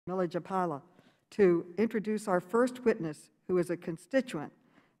Milijapala to introduce our first witness, who is a constituent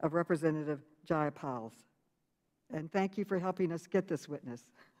of Representative Jayapal's. And thank you for helping us get this witness.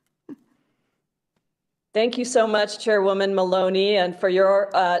 Thank you so much, Chairwoman Maloney, and for your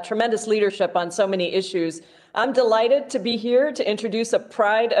tremendous leadership on so many issues. I'm delighted to be here to introduce a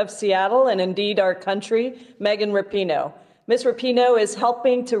pride of Seattle and indeed our country, Megan Rapinoe. Ms. Rapinoe is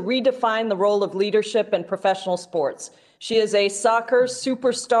helping to redefine the role of leadership in professional sports. She is a soccer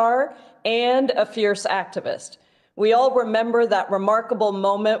superstar and a fierce activist. We all remember that remarkable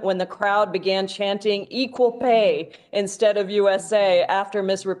moment when the crowd began chanting equal pay instead of USA after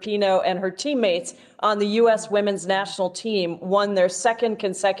Ms. Rapinoe and her teammates on the U.S. women's national team won their second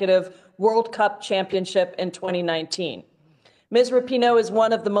consecutive World Cup championship in 2019. Ms. Rapinoe is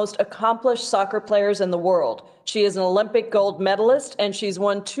one of the most accomplished soccer players in the world. She is an Olympic gold medalist, and she's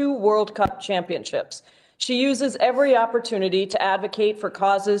won 2 World Cup championships. She uses every opportunity to advocate for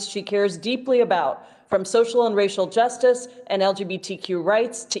causes she cares deeply about, from social and racial justice and LGBTQ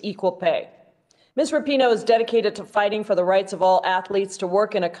rights to equal pay. Ms. Rapinoe is dedicated to fighting for the rights of all athletes to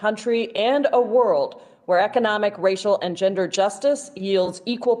work in a country and a world where economic, racial, and gender justice yields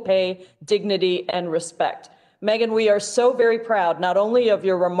equal pay, dignity, and respect. Megan, we are so very proud not only of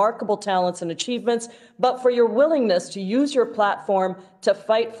your remarkable talents and achievements, but for your willingness to use your platform to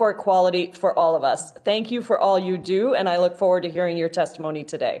fight for equality for all of us. Thank you for all you do, and I look forward to hearing your testimony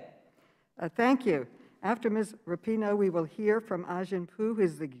today. Thank you. After Ms. Rapinoe, we will hear from Ajin Pu, who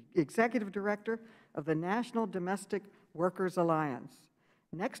is the Executive Director of the National Domestic Workers Alliance.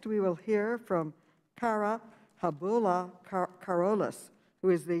 Next, we will hear from Kara Habula Karolis, who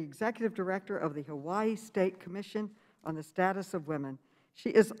is the Executive Director of the Hawaii State Commission on the Status of Women.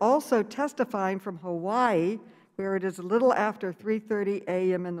 She is also testifying from Hawaii, where it is a little after 3:30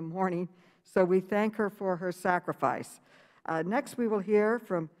 a.m. in the morning, so we thank her for her sacrifice. Next, we will hear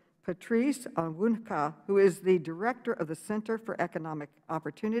from Patrice Onwunka, who is the Director of the Center for Economic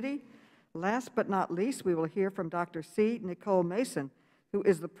Opportunity. Last but not least, we will hear from Dr. C. Nicole Mason, who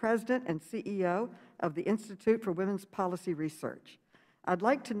is the President and CEO of the Institute for Women's Policy Research. I'd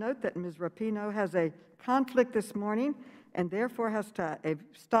like to note that Ms. Rapinoe has a conflict this morning and therefore has to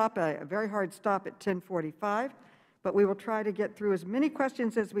a very hard stop at 10:45, but we will try to get through as many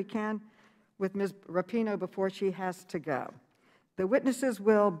questions as we can with Ms. Rapinoe before she has to go. The witnesses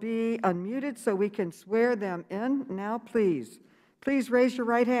will be unmuted so we can swear them in. Now, please raise your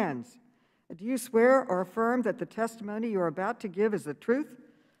right hands. Do you swear or affirm that the testimony you are about to give is the truth,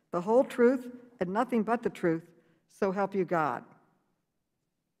 the whole truth, and nothing but the truth, so help you God?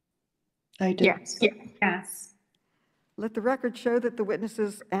 I do. Yes. Yes. Let the record show that the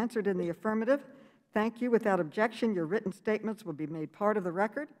witnesses answered in the affirmative. Thank you. Without objection, your written statements will be made part of the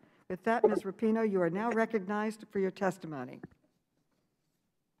record. With that, Ms. Rapinoe, you are now recognized for your testimony.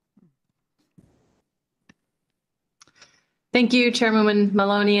 Thank you, Chairwoman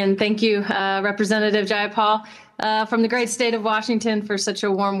Maloney, and thank you, Representative Jayapal from the great state of Washington for such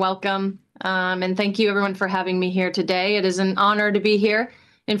a warm welcome. And thank you, everyone, for having me here today. It is an honor to be here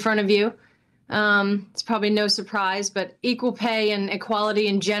in front of you. It's probably no surprise, but equal pay and equality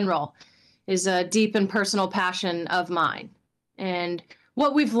in general is a deep and personal passion of mine. And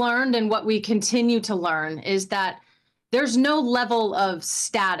what we've learned and what we continue to learn is that there's no level of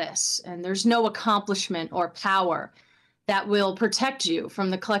status and there's no accomplishment or power that will protect you from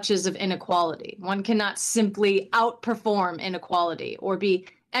the clutches of inequality. One cannot simply outperform inequality or be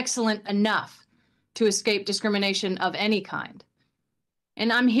excellent enough to escape discrimination of any kind.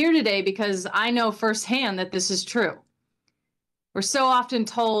 And I'm here today because I know firsthand that this is true. We're so often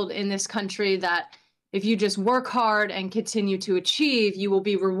told in this country that if you just work hard and continue to achieve, you will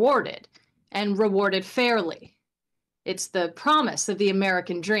be rewarded, and rewarded fairly. It's the promise of the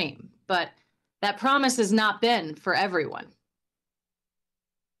American dream, but that promise has not been for everyone.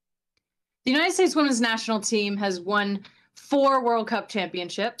 The United States women's national team has won 4 World Cup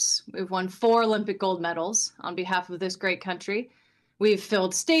championships. We've won 4 Olympic gold medals on behalf of this great country. We've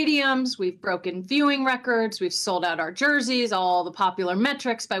filled stadiums, we've broken viewing records, we've sold out our jerseys, all the popular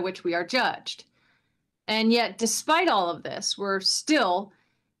metrics by which we are judged. And yet, despite all of this, we're still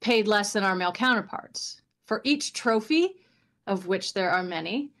paid less than our male counterparts. For each trophy, of which there are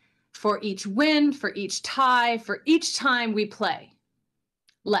many, for each win, for each tie, for each time we play,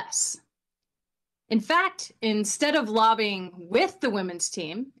 less. In fact, instead of lobbying with the women's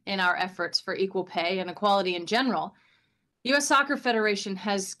team in our efforts for equal pay and equality in general, U.S. Soccer Federation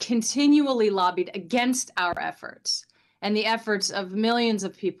has continually lobbied against our efforts and the efforts of millions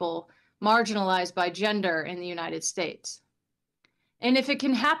of people marginalized by gender in the United States. And if it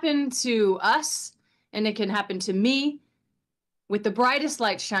can happen to us, and it can happen to me, with the brightest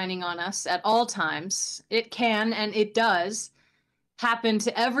light shining on us at all times, it can, and it does, happen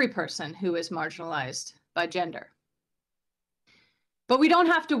to every person who is marginalized by gender. But we don't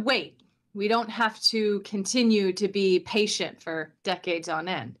have to wait. We don't have to continue to be patient for decades on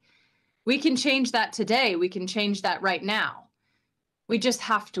end. We can change that today. We can change that right now. We just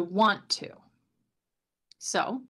have to want to. So